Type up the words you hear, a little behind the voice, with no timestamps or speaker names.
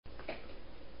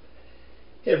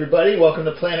Hey everybody, welcome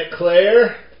to Planet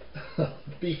Claire.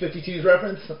 B-52's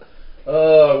reference.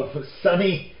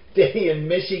 Sunny day in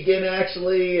Michigan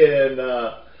actually, and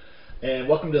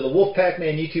welcome to the Wolfpack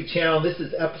Man YouTube channel. This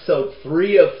is episode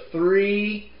 3 of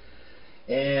 3,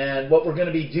 and what we're going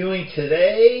to be doing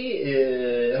today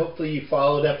is, hopefully you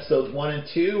followed episodes 1 and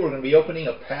 2, we're going to be opening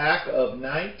a pack of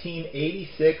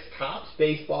 1986 Topps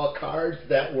baseball cards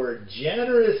that were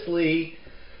generously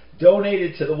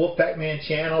donated to the Wolfpack Man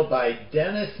channel by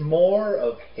Dennis Moore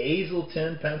of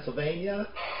Hazleton, Pennsylvania.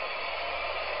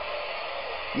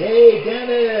 Yay,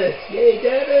 Dennis! Yay,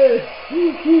 Dennis!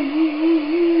 Woo, woo,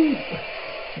 woo, woo.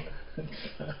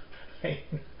 I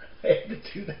had to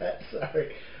do that.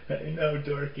 Sorry. I know,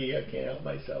 dorky. I can't help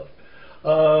myself.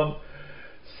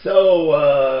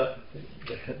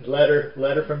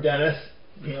 Letter from Dennis.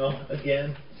 You know,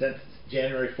 again, since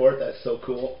January 4th. That's so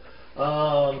cool.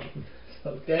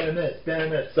 So Dennis.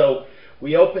 So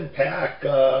we opened pack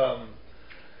the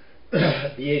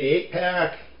 88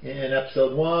 pack in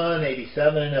episode 1,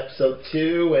 87 in episode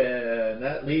 2, and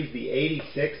that leaves the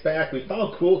 86 pack. We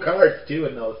found cool cards too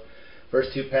in those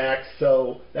first 2 packs,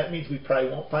 so that means we probably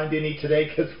won't find any today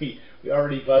because we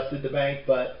already busted the bank.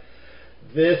 But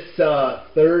this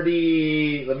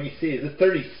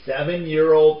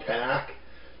 37-year-old pack,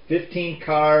 15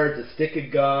 cards, a stick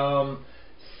of gum.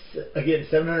 Again,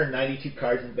 792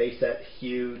 cards in base set,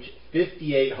 huge.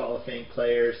 58 Hall of Fame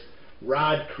players: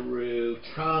 Rod Carew,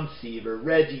 Tom Seaver,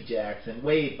 Reggie Jackson,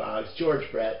 Wade Boggs, George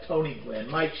Brett, Tony Gwynn,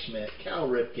 Mike Schmidt, Cal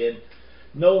Ripken,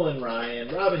 Nolan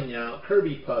Ryan, Robin Yount,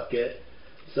 Kirby Puckett.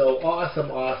 So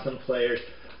awesome players.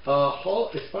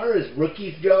 As far as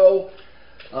rookies go,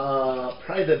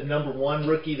 probably the number 1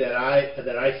 rookie that I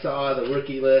saw, the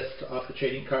rookie list off the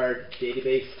trading card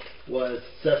database, was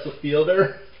Cecil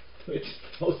Fielder, which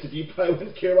most of you probably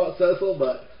wouldn't care about Cecil,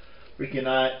 but freaking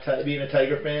being a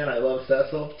Tiger fan, I love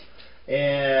Cecil.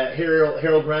 And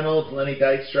Harold Reynolds, Len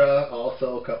Dykstra,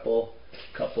 also a couple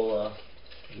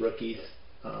rookies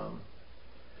from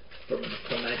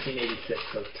 1986.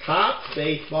 So Topps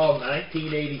baseball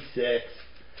 1986.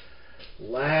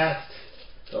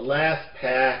 The last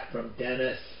pack from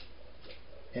Dennis.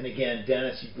 And again,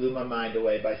 Dennis, you blew my mind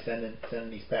away by sending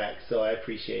these packs, so I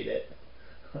appreciate it.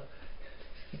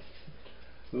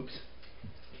 Oops,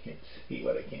 can't see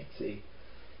what I can't see.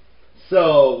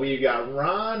 So we've got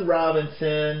Ron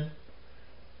Robinson,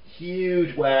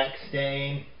 huge wax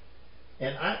stain,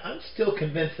 and I'm still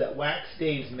convinced that wax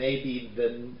stains may be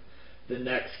the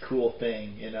next cool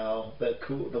thing. You know,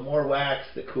 the more wax,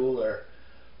 the cooler.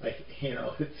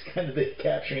 It's kind of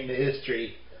capturing the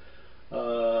history.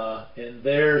 And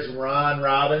there's Ron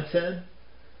Robinson.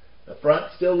 The front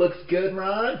still looks good,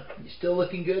 Ron. You still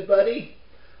looking good, buddy?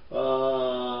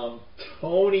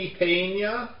 Tony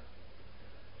Pena,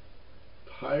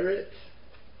 Pirates.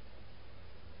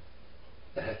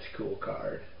 That's a cool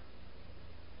card.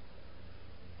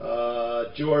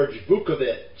 George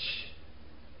Vukovic.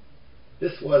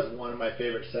 This was one of my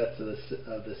favorite sets of the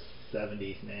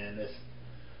 70s, man. This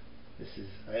is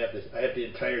I have the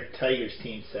entire Tigers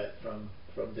team set from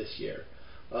this year.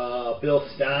 Bill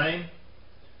Stein.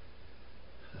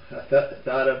 I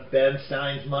thought of Ben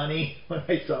Stein's money when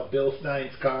I saw Bill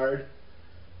Stein's card.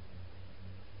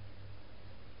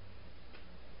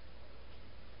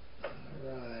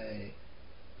 Alright.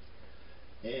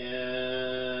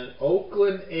 And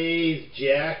Oakland A's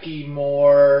Jackie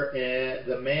Moore, and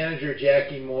the manager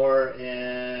Jackie Moore,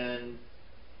 and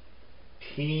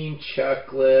team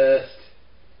checklist.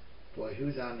 Boy,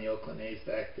 who's on the Oakland A's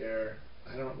back there?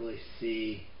 I don't really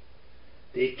see.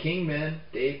 Dave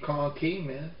Colin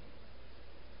Kingman.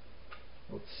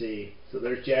 Let's see. So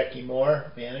there's Jackie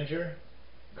Moore, manager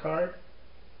card.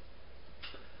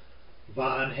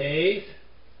 Von Hayes.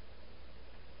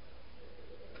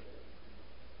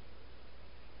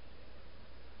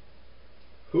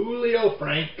 Julio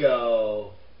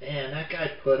Franco. Man, that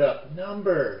guy put up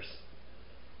numbers.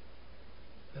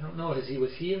 I don't know.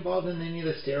 Was he involved in any of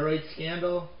the steroid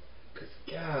scandal? Because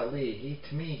golly,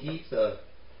 to me he's a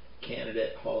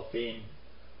candidate, Hall of Fame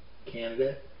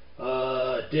candidate.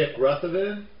 Dick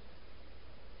Rutherford.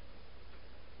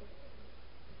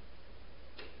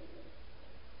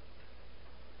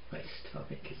 My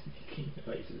stomach is making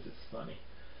noises. It's funny.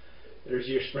 There's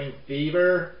your Spring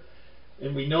Fever,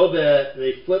 and we know that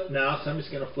they flip now, so I'm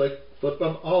just going to flip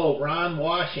them. Oh, Ron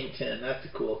Washington. That's a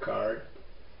cool card.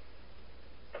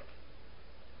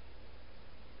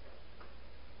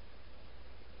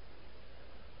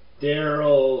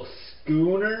 Daryl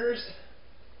Schooners.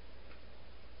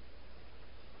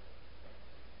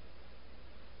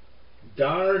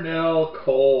 Darnell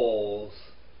Coles.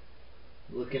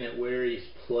 Looking at where he's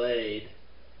played.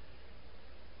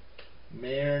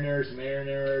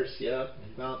 Mariners, yep.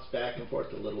 He bounced back and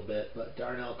forth a little bit, but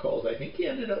Darnell Coles, I think he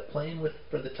ended up playing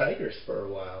for the Tigers for a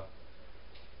while.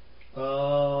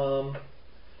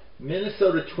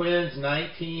 Minnesota Twins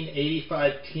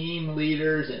 1985 team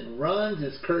leaders in runs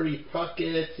is Kirby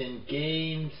Puckett. In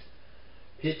games,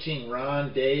 pitching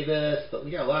Ron Davis. But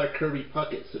we got a lot of Kirby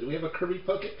Puckett. So do we have a Kirby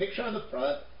Puckett picture on the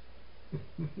front?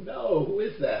 No, who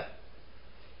is that?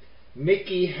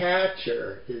 Mickey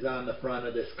Hatcher is on the front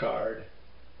of this card.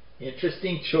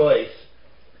 Interesting choice,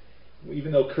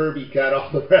 even though Kirby got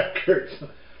all the records.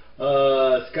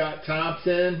 Scott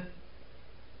Thompson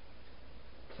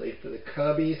played for the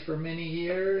Cubbies for many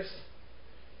years.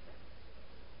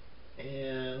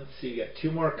 And let's see, we got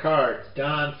two more cards.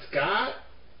 Don Scott.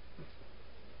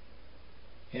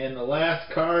 And the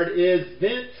last card is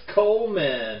Vince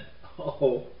Coleman.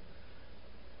 Oh,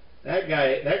 that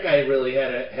guy really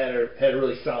had a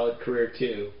really solid career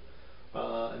too.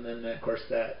 And then of course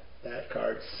that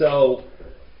card. So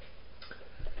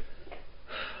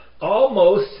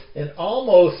almost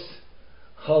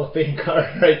Hall of Fame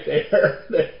card right there.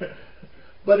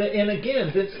 But and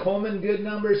again, Vince Coleman good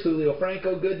numbers, Julio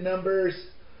Franco good numbers.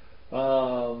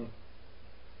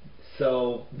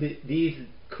 So these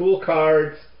cool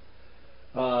cards.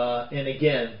 And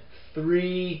again,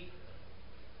 3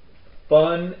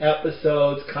 fun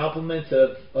episodes, compliments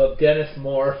of Dennis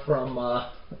Moore from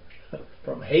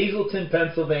Hazleton,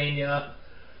 Pennsylvania.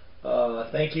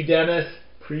 Thank you, Dennis.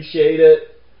 Appreciate it.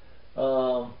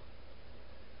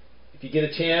 If you get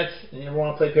a chance and you ever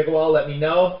want to play pickleball, let me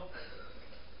know.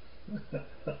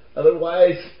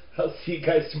 Otherwise, I'll see you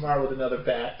guys tomorrow with another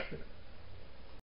pack.